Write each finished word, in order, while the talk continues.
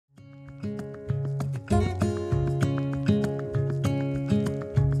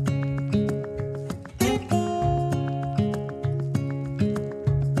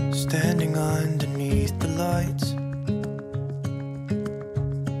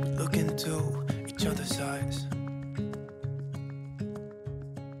sides.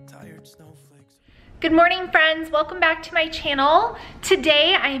 Tired snowflakes. Good morning, friends. Welcome back to my channel.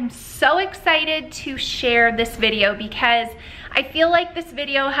 Today I am so excited to share this video because I feel like this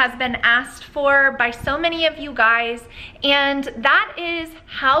video has been asked for by so many of you guys, and that is,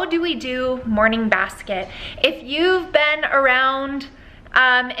 how do we do morning basket? If you've been around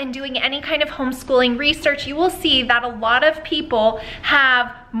and doing any kind of homeschooling research, you will see that a lot of people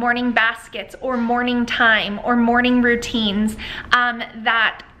have morning baskets or morning time or morning routines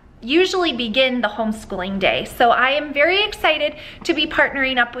that usually begin the homeschooling day. So I am very excited to be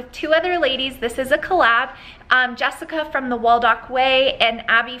partnering up with two other ladies. This is a collab. Jessica from the Waldock Way and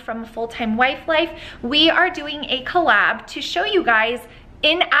Abby from Full-Time Wife Life. We are doing a collab to show you guys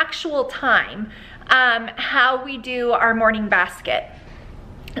in actual time how we do our morning basket.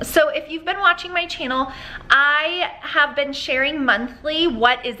 So if you've been watching my channel, I have been sharing monthly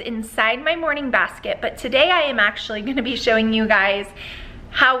what is inside my morning basket, but today I am actually going to be showing you guys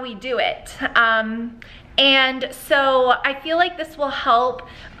how we do it. And so I feel like this will help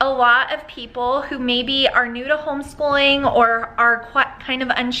a lot of people who maybe are new to homeschooling or are kind of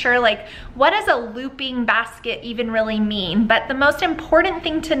unsure, like, what does a looping basket even really mean? But the most important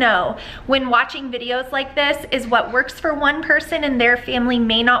thing to know when watching videos like this is what works for one person and their family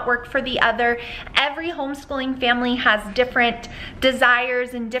may not work for the other. Every homeschooling family has different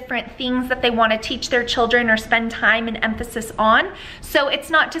desires and different things that they want to teach their children or spend time and emphasis on. So it's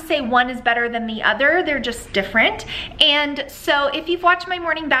not to say one is better than the other, they're just different. And so if you've watched my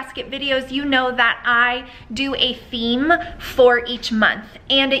morning basket videos, you know that I do a theme for each month,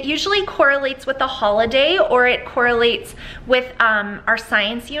 and it usually correlates with a holiday, or it correlates with our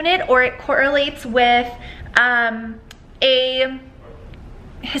science unit, or it correlates with a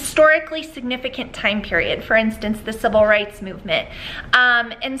historically significant time period, for instance, the civil rights movement.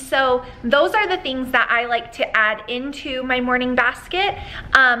 And so those are the things that I like to add into my morning basket.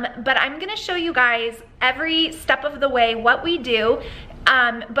 But I'm gonna show you guys every step of the way what we do.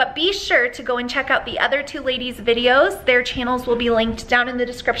 But be sure to go and check out the other two ladies' videos. Their channels will be linked down in the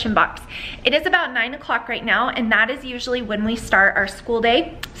description box. It is about 9 o'clock right now, and that is usually when we start our school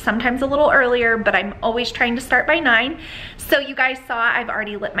day. Sometimes a little earlier, but I'm always trying to start by 9. So you guys saw I've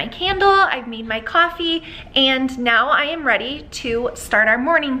already lit my candle, I've made my coffee, and now I am ready to start our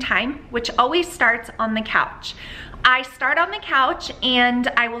morning time, which always starts on the couch. I start on the couch and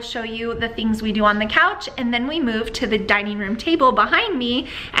I will show you the things we do on the couch, and then we move to the dining room table behind me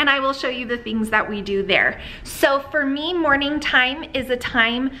and I will show you the things that we do there. So for me, morning time is a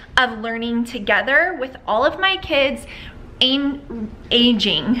time of learning together with all of my kids,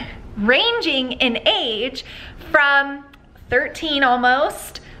 ranging in age from 13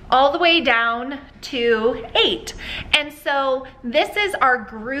 almost all the way down to 8. And so this is our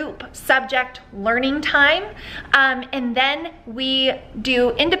group subject learning time. And then we do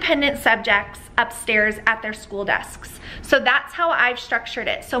independent subjects upstairs at their school desks. So that's how I've structured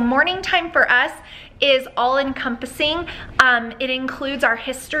it. So morning time for us is all encompassing. It includes our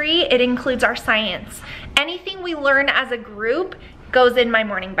history, it includes our science. Anything we learn as a group goes in my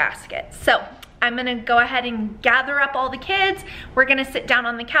morning basket. So I'm gonna go ahead and gather up all the kids. We're gonna sit down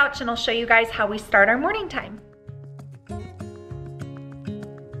on the couch and I'll show you guys how we start our morning time.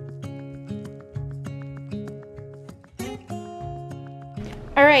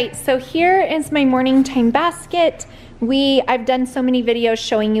 All right, so here is my morning time basket. I've done so many videos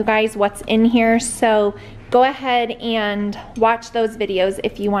showing you guys what's in here, so go ahead and watch those videos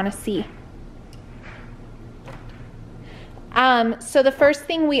if you wanna see. So the first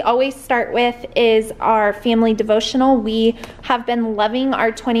thing we always start with is our family devotional. We have been loving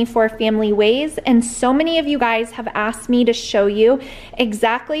our 24 family ways, and so many of you guys have asked me to show you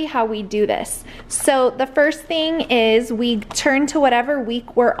exactly how we do this. So the first thing is we turn to whatever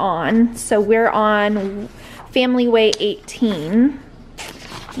week we're on. So we're on Family Way 18,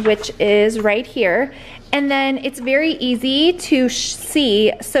 which is right here. And then it's very easy to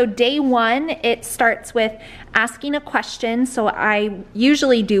see. So day 1, it starts with asking a question. So I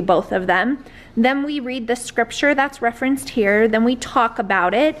usually do both of them. Then we read the scripture that's referenced here. Then we talk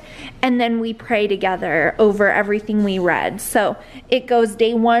about it. And then we pray together over everything we read. So it goes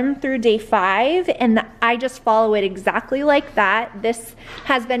day 1 through day 5. And I just follow it exactly like that. This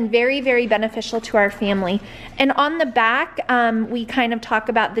has been very, very beneficial to our family. And on the back, we kind of talk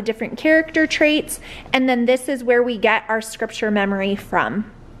about the different character traits. And then this is where we get our scripture memory from.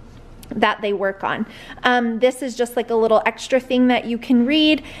 that they work on. This is just like a little extra thing that you can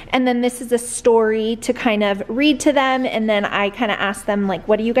read, and then this is a story to kind of read to them, and then I kind of ask them like,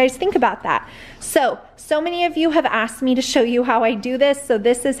 what do you guys think about that? So many of you have asked me to show you how I do this, so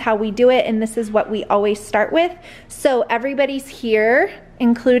this is how we do it, and this is what we always start with. So everybody's here,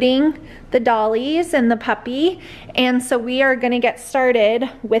 including the dollies and the puppy, and so we are gonna get started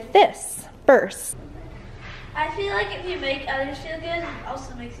with this first. I feel like if you make others feel good, it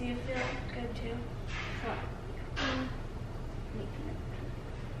also makes you feel good too.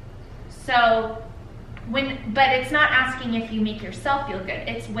 So, but it's not asking if you make yourself feel good.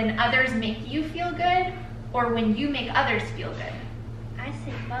 It's when others make you feel good, or when you make others feel good. I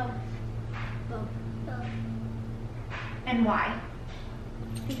say both. Both. And why?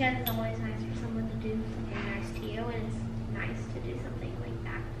 Because it's always nice for someone to do something nice to you, and it's nice to do something like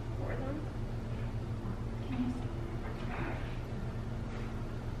that for them.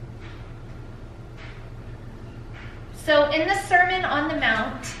 So in the Sermon on the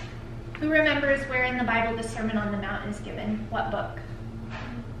Mount, who remembers where in the Bible the Sermon on the Mount is given? What book?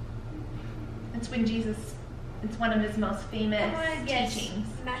 It's when Jesus, it's one of his most famous teachings.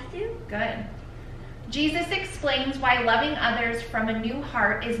 Matthew? Good. Jesus explains why loving others from a new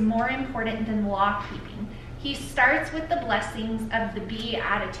heart is more important than law keeping. He starts with the blessings of the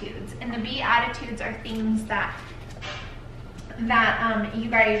Beatitudes, and the Beatitudes are things that you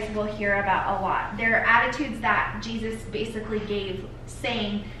guys will hear about a lot. They're attitudes that Jesus basically gave,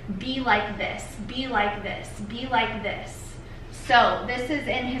 saying, be like this, be like this, be like this. So this is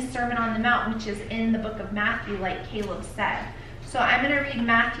in his Sermon on the Mount, which is in the book of Matthew, like Caleb said. So I'm going to read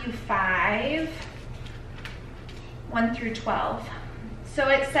Matthew 5, 1 through 12. So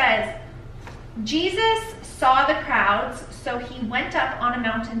it says, Jesus saw the crowds, so he went up on a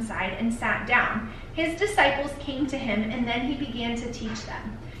mountainside and sat down. His disciples came to him, and then he began to teach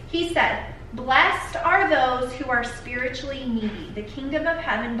them. He said, blessed are those who are spiritually needy. The kingdom of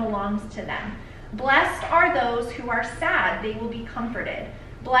heaven belongs to them. Blessed are those who are sad. They will be comforted.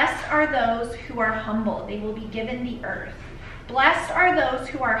 Blessed are those who are humble. They will be given the earth. Blessed are those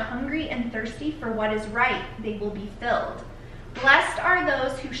who are hungry and thirsty for what is right. They will be filled. Blessed are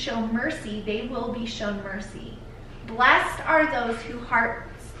those who show mercy. They will be shown mercy. Blessed are those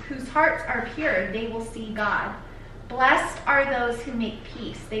whose hearts are pure. They will see God. Blessed are those who make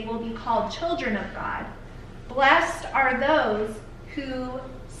peace. They will be called children of God. Blessed are those who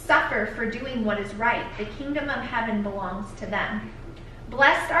suffer for doing what is right. The kingdom of heaven belongs to them.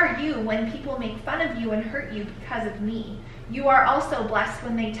 Blessed are you when people make fun of you and hurt you because of me. You are also blessed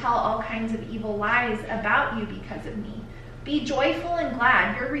when they tell all kinds of evil lies about you because of me. Be joyful and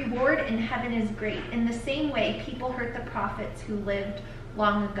glad. Your reward in heaven is great. In the same way, people hurt the prophets who lived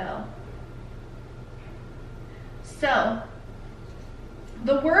long ago. So,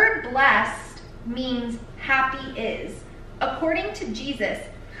 the word blessed means happy is. According to Jesus,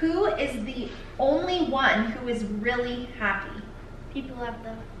 who is the only one who is really happy? People who have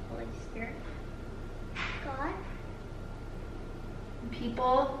the Holy Spirit. God.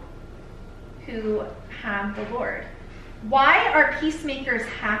 People who have the Lord. Why are peacemakers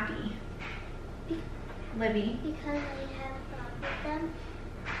happy? Libby? Because I have God with them.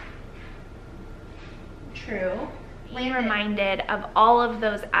 True. Being reminded of all of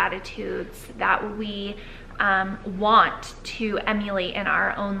those attitudes that we want to emulate in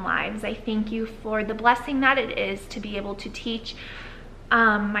our own lives. I thank you for the blessing that it is to be able to teach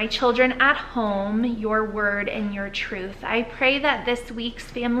my children at home your word and your truth. I pray that this week's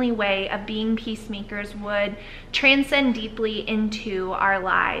family way of being peacemakers would transcend deeply into our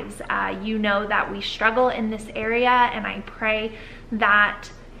lives. You know that we struggle in this area, and I pray that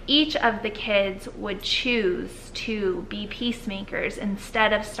each of the kids would choose to be peacemakers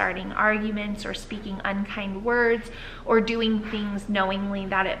instead of starting arguments or speaking unkind words or doing things knowingly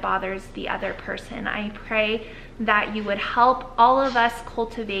that it bothers the other person. I pray that you would help all of us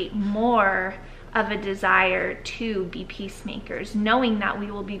cultivate more of a desire to be peacemakers, knowing that we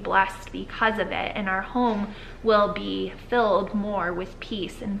will be blessed because of it, and our home will be filled more with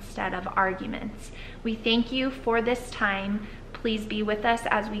peace instead of arguments. We thank you for this time. Please be with us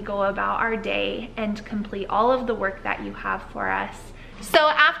as we go about our day and complete all of the work that you have for us. So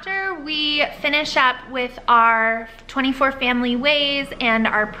after we finish up with our 24 family ways and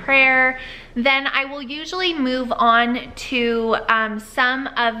our prayer, then I will usually move on to some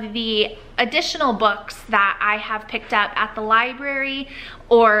of the additional books that I have picked up at the library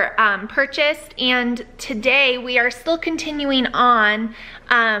or purchased. And today we are still continuing on,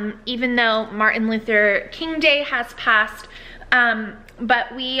 even though Martin Luther King Day has passed. I'm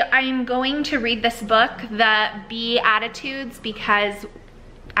going to read this book, The Beatitudes, because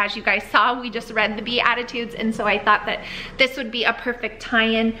as you guys saw, we just read the Beatitudes, and so I thought that this would be a perfect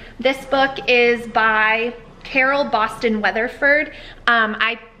tie-in. This book is by Carol Boston Weatherford.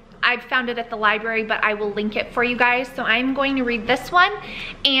 I found it at the library, but I will link it for you guys. So I'm going to read this one,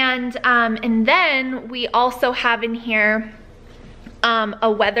 and then we also have in here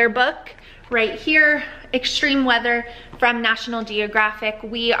a weather book right here, Extreme Weather from National Geographic.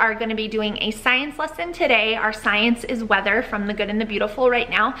 We are going to be doing a science lesson today. Our science is weather from The Good and the Beautiful right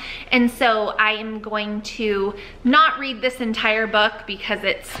now. And so I am going to not read this entire book because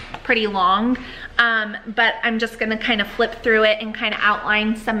it's pretty long, but I'm just going to kind of flip through it and kind of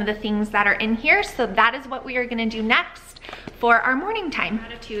outline some of the things that are in here. So that is what we are going to do next for our morning time.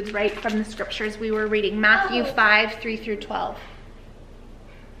 Attitudes right from the scriptures we were reading, Matthew 5, 3 through 12.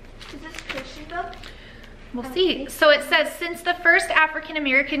 Is this a Christian book? We'll see. So it says, since the first African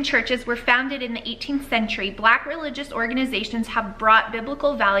American churches were founded in the 18th century, Black religious organizations have brought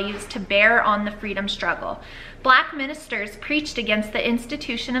biblical values to bear on the freedom struggle. Black ministers preached against the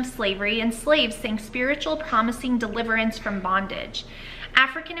institution of slavery, and slaves sang spiritual, promising deliverance from bondage.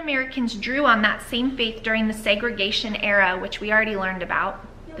 African Americans drew on that same faith during the segregation era, which we already learned about,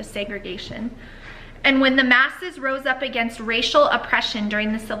 the segregation. And when the masses rose up against racial oppression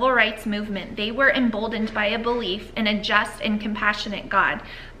during the civil rights movement, they were emboldened by a belief in a just and compassionate God.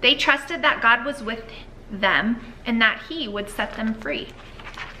 They trusted that God was with them and that He would set them free.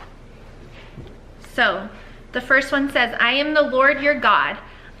 So the first one says, I am the Lord your God.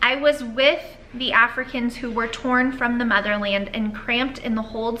 I was with the Africans who were torn from the motherland and cramped in the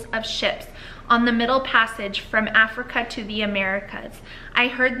holds of ships on the middle passage from Africa to the Americas. I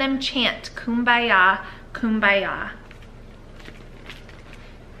heard them chant, Kumbaya, Kumbaya.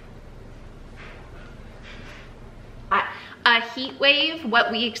 A heat wave,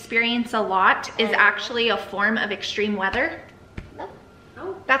 what we experience a lot, is actually a form of extreme weather.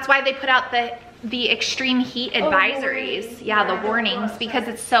 That's why they put out the extreme heat advisories, the warnings, because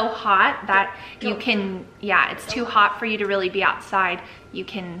it's so hot that you can, it's too hot for you to really be outside. You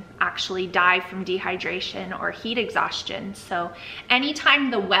can actually die from dehydration or heat exhaustion. So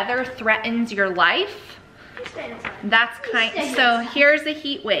anytime the weather threatens your life, that's so here's a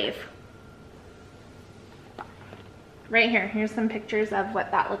heat wave. Right here, here's some pictures of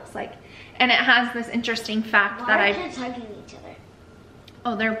what that looks like. And it has this interesting fact that Why are kids hugging each other?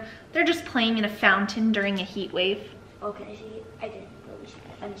 Oh, they're just playing in a fountain during a heat wave. Okay, see, I didn't really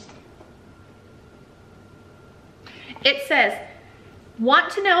understand. It says,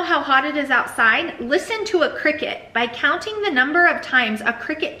 want to know how hot it is outside? Listen to a cricket. By counting the number of times a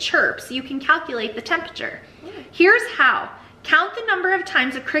cricket chirps, you can calculate the temperature. Here's how. Count the number of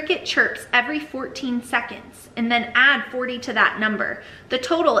times a cricket chirps every 14 seconds, and then add 40 to that number. The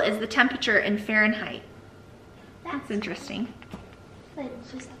total is the temperature in Fahrenheit. That's interesting.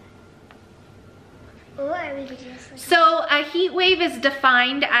 So a heat wave is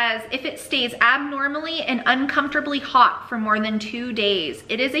defined as if it stays abnormally and uncomfortably hot for more than 2 days.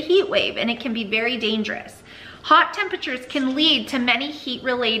 It is a heat wave, and it can be very dangerous. Hot temperatures can lead to many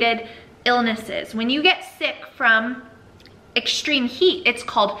heat-related illnesses. When you get sick from extreme heat, it's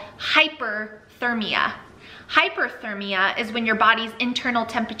called hyperthermia. Hyperthermia is when your body's internal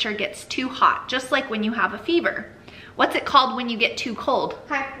temperature gets too hot, just like when you have a fever. What's it called when you get too cold?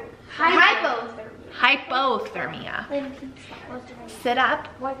 Hypothermia. Hypothermia. Sit up.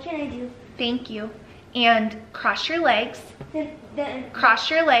 What can I do? Thank you. And cross your legs. Then Cross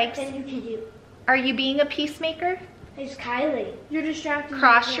your legs. you can do. Are you being a peacemaker? It's Kylie. You're distracting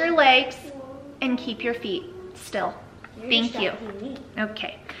Cross me. your legs and keep your feet still. You're Thank you. distracting me.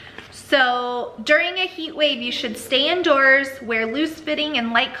 Okay. So during a heat wave, you should stay indoors, wear loose-fitting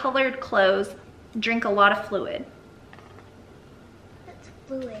and light-colored clothes, drink a lot of fluid. That's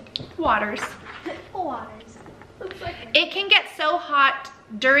fluid. Waters. Waters. It can get so hot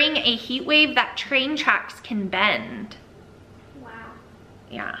during a heat wave that train tracks can bend. Wow.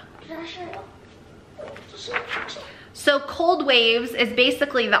 Yeah. Did I show you? So cold waves is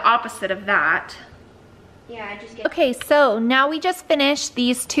basically the opposite of that. Yeah, I just get. Okay, so now we just finished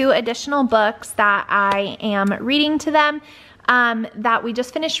these 2 additional books that I am reading to them, that we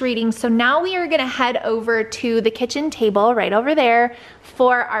just finished reading. So now we are gonna head over to the kitchen table right over there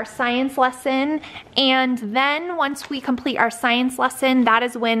for our science lesson. And then once we complete our science lesson, that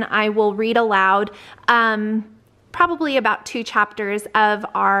is when I will read aloud, probably about 2 chapters of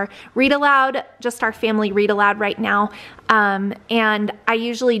our read aloud, just our family read aloud right now. And I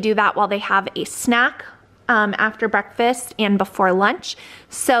usually do that while they have a snack after breakfast and before lunch.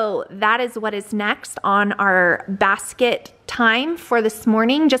 So that is what is next on our basket time for this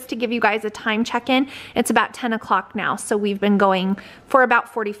morning. Just to give you guys a time check-in, it's about 10 o'clock now. So we've been going for about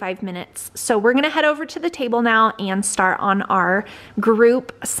 45 minutes. So we're gonna head over to the table now and start on our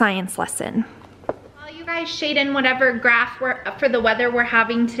group science lesson. While you guys shade in whatever graph for the weather we're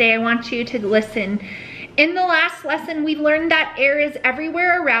having today, I want you to listen. In the last lesson, we learned that air is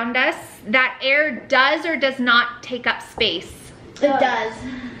everywhere around us, that air does or does not take up space. It does.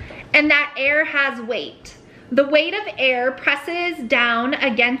 And that air has weight. The weight of air presses down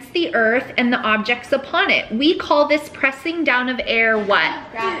against the earth and the objects upon it. We call this pressing down of air what?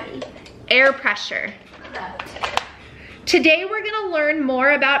 Gravity. Air pressure. Today we're gonna learn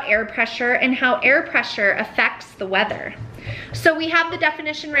more about air pressure and how air pressure affects the weather. So we have the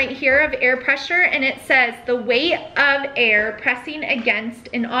definition right here of air pressure, and it says the weight of air pressing against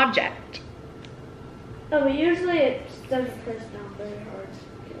an object. Oh, but usually it doesn't press down very hard.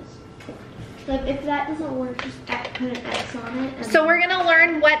 Like if that doesn't work, just put an X on it. So we're gonna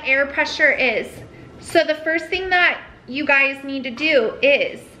learn what air pressure is. So the first thing that you guys need to do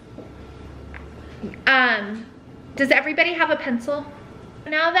is, does everybody have a pencil?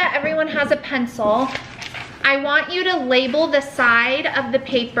 Now that everyone has a pencil, I want you to label the side of the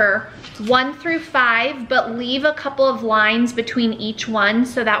paper 1 through 5, but leave a couple of lines between each one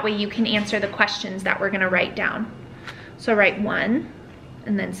so that way you can answer the questions that we're gonna write down. So write 1,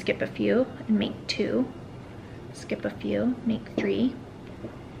 and then skip a few and make 2. Skip a few, make 3.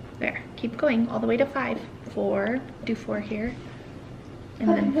 There, keep going all the way to 5. 4, do 4 here, and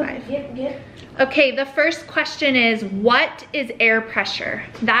then 5. Okay, the first question is, what is air pressure?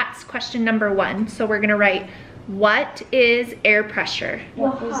 That's question number 1. So we're gonna write, what is air pressure?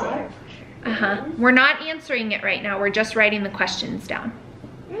 What is air pressure? We're not answering it right now. We're just writing the questions down.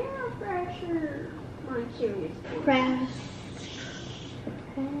 Air pressure. Press.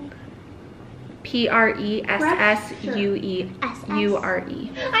 P-R-E-S-S-U-E-U-R-E.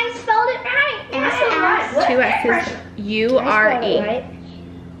 I spelled it right. S, 2 S's, U-R-E.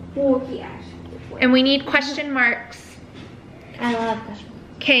 And we need question marks. I love question marks.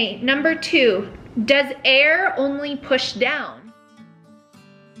 Okay, number 2. Does air only push down?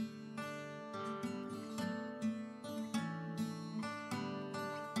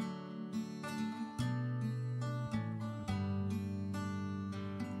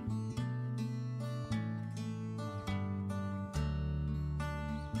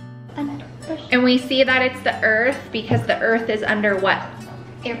 And we see that it's the earth because the earth is under what?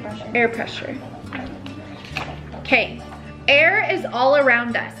 Air pressure. Air pressure. Okay, air is all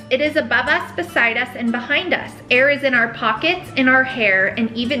around us. It is above us, beside us, and behind us. Air is in our pockets, in our hair,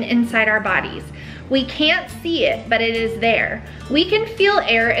 and even inside our bodies. We can't see it, but it is there. We can feel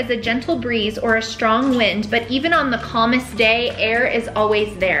air as a gentle breeze or a strong wind, but even on the calmest day, air is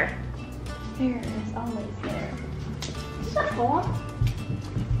always there. Air is always there. Is that a poem?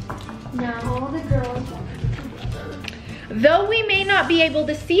 No. All the girls. Though we may not be able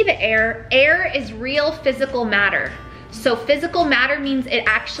to see the air, air is real physical matter. So physical matter means it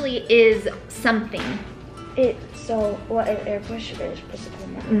actually is something. So what air pressure is physical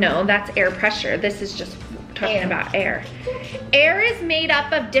matter? No, that's air pressure. This is just talking about air. Air is made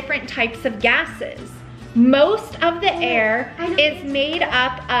up of different types of gases. Most of the air is made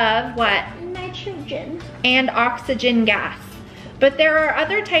up of what? Nitrogen. And oxygen gas. But there are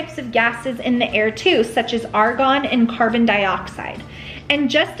other types of gases in the air too, such as argon and carbon dioxide. And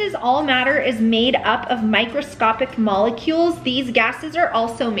just as all matter is made up of microscopic molecules, these gases are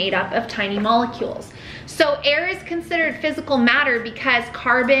also made up of tiny molecules. So air is considered physical matter because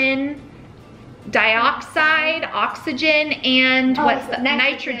carbon dioxide, oxygen, and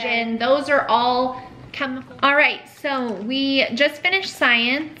nitrogen, those are all chemical. All right, so we just finished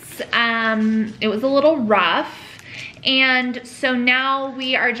science. It was a little rough. And so now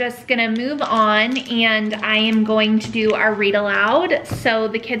we are just gonna move on, and I am going to do our read aloud. So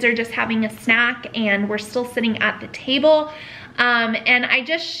the kids are just having a snack and we're still sitting at the table. And I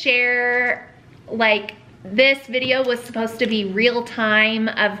just share, like, this video was supposed to be real time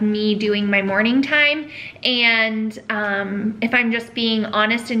of me doing my morning time. And if I'm just being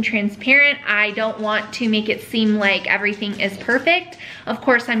honest and transparent, I don't want to make it seem like everything is perfect. Of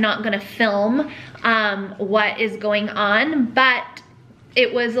course, I'm not gonna film what is going on, but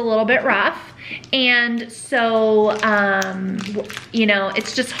it was a little bit rough. And so, you know,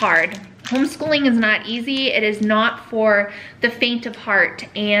 it's just hard. Homeschooling is not easy. It is not for the faint of heart.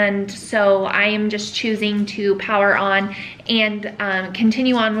 And so I am just choosing to power on and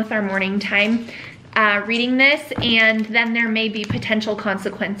continue on with our morning time. reading this, and then there may be potential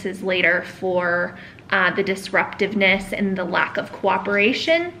consequences later for the disruptiveness and the lack of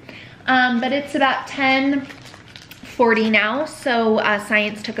cooperation. But it's about 10:40 now, so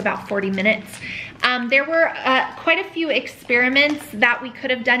science took about 40 minutes. There were quite a few experiments that we could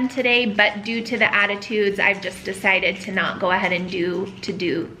have done today, but due to the attitudes, I've just decided to not go ahead and do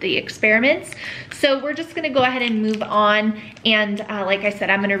the experiments. So we're just gonna go ahead and move on. And like I said,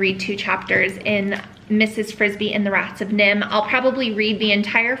 I'm gonna read 2 chapters in Mrs. Frisbee and the Rats of Nim. I'll probably read the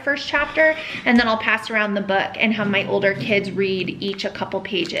entire first chapter, and then I'll pass around the book and have my older kids read each a couple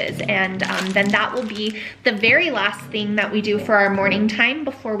pages. And then that will be the very last thing that we do for our morning time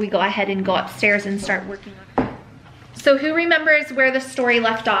before we go ahead and go upstairs and start working on it. So who remembers where the story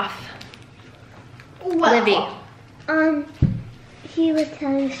left off? Well, Livy. He was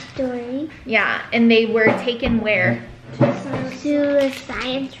telling a story. Yeah, and they were taken where? To a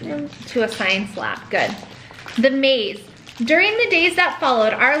science room. To a science lab, good. The maze. During the days that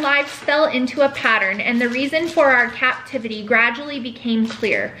followed, our lives fell into a pattern, and the reason for our captivity gradually became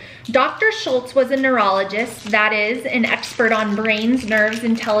clear. Dr. Schultz was a neurologist, that is, an expert on brains, nerves,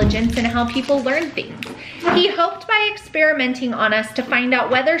 intelligence, and how people learn things. He hoped by experimenting on us to find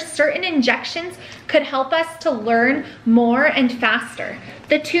out whether certain injections could help us to learn more and faster.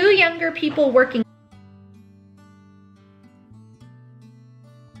 The 2 younger people working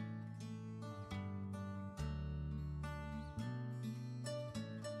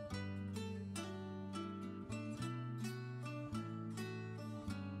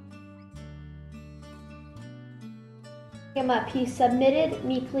him up. He submitted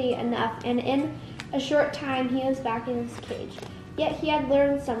meekly enough, and in a short time he was back in his cage. Yet he had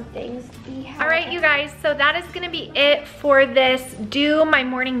learned some things. All right, you guys, so that is gonna be it for this Do My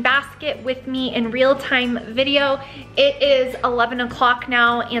Morning Basket With Me in Real Time video. It is 11 o'clock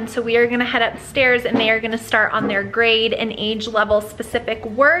now, and so we are gonna head upstairs and they are gonna start on their grade and age level specific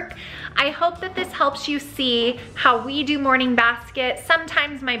work. I hope that this helps you see how we do morning basket.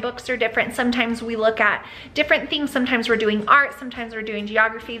 Sometimes my books are different. Sometimes we look at different things. Sometimes we're doing art. Sometimes we're doing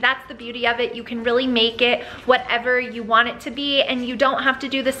geography. That's the beauty of it. You can really make it whatever you want it to be, and you don't have to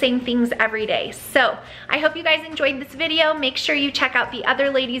do the same things every day. So I hope you guys enjoyed this video. Make sure you check out the other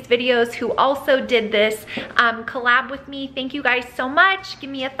ladies' videos who also did this collab with me. Thank you guys so much. Give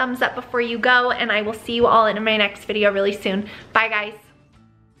me a thumbs up before you go, and I will see you all in my next video really soon. Bye, guys.